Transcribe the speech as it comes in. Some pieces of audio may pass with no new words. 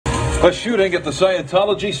A shooting at the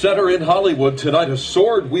Scientology Center in Hollywood tonight. A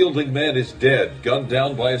sword-wielding man is dead, gunned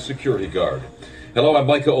down by a security guard. Hello, I'm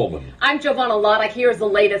Micah Ullman. I'm Giovanna Lotta. Here's the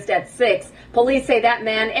latest at 6. Police say that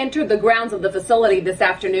man entered the grounds of the facility this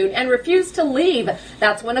afternoon and refused to leave.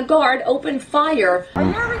 That's when a guard opened fire. Are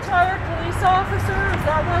you a retired police officer? Is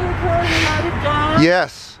that why you're carrying a loaded gun?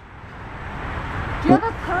 Yes. Do you have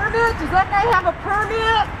a permit? Does that guy have a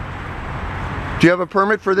permit? Do you have a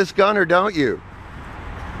permit for this gun or don't you?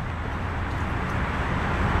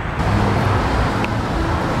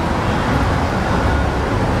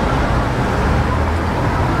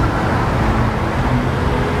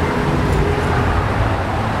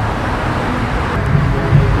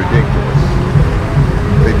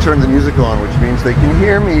 Turn the music on, which means they can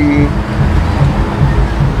hear me.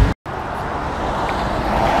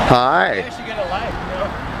 Hi. You actually get a life,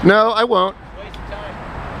 you know? No, I won't. Waste of time.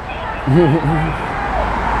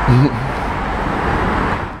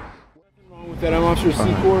 Nothing wrong with that. I'm Officer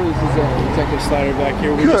Secor. This is Detective Slider back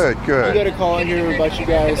here. Good. We got a call in here about you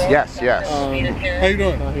guys. Yes. How you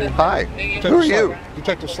doing? Hi. Who are you?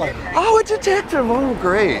 Detective Slider. Oh, a detective. Oh,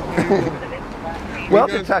 great. Well,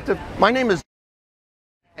 detective, my name is...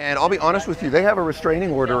 And I'll be honest with you, they have a restraining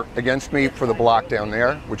order against me for the block down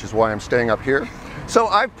there, which is why I'm staying up here. So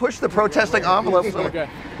I've pushed the protesting envelope. Okay.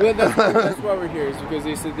 Well, that's why we're here, is because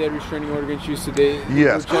they said they had a restraining order against you, so they...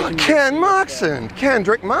 Yes. Ken Moxon!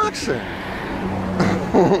 Kendrick Moxon!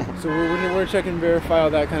 So we're checking and verify all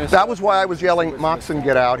that kind of stuff. That was why I was yelling, Moxon,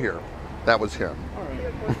 get out here. That was him. All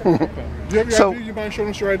right. Okay. Do you have your ID? You mind showing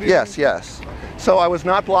us your ID? Yes. So I was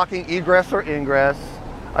not blocking egress or ingress.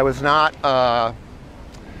 I was not...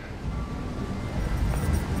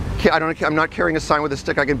 I'm not carrying a sign with a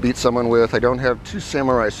stick I can beat someone with. I don't have 2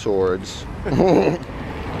 samurai swords. You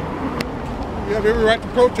have every right to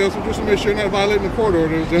protest, but just to make sure you're not violating the court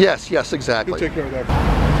orders. Yes, exactly. We'll take care of that.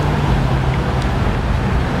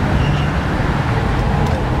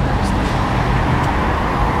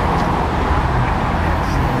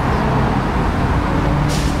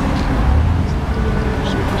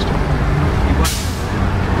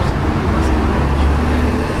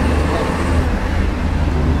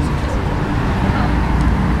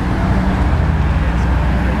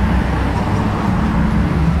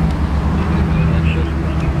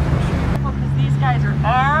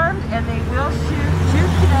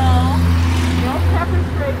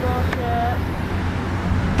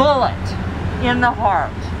 Bullet in the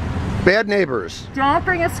heart. Bad neighbors. Don't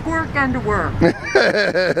bring a squirt gun to work.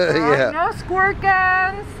 Yeah. No squirt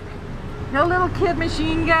guns. No little kid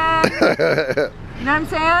machine gun. You know what I'm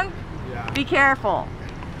saying? Yeah. Be careful.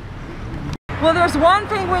 Well, there's one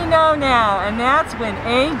thing we know now, and that's when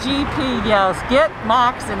AGP yells, "Get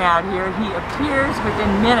Moxon out here," he appears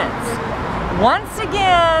within minutes. Once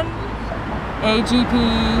again,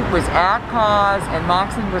 AGP was at cause, and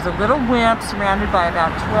Moxon was a little wimp surrounded by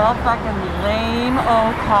about 12 fucking lame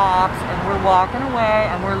old cops, and we're walking away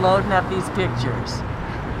and we're loading up these pictures.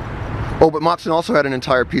 Oh, but Moxon also had an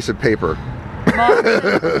entire piece of paper.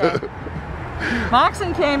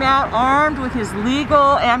 Moxon came out armed with his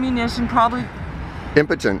legal ammunition, probably...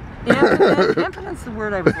 Impotent. Impotent's the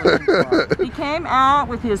word I was looking for. He came out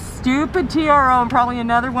with his stupid TRO and probably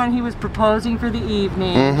another one he was proposing for the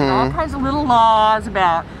evening. All kinds of little laws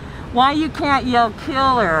about why you can't yell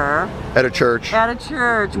 "killer" at a church.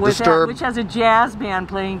 Which has a jazz band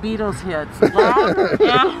playing Beatles hits. Louder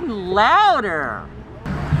and louder.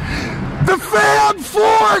 The Fan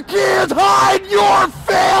 4 kids, hide your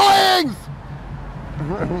failings!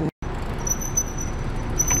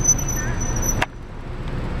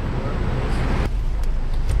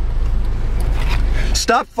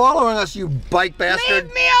 Stop following us, you bike bastard!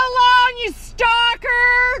 Leave me alone, you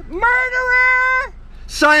stalker! Murderer!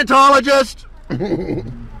 Scientologist!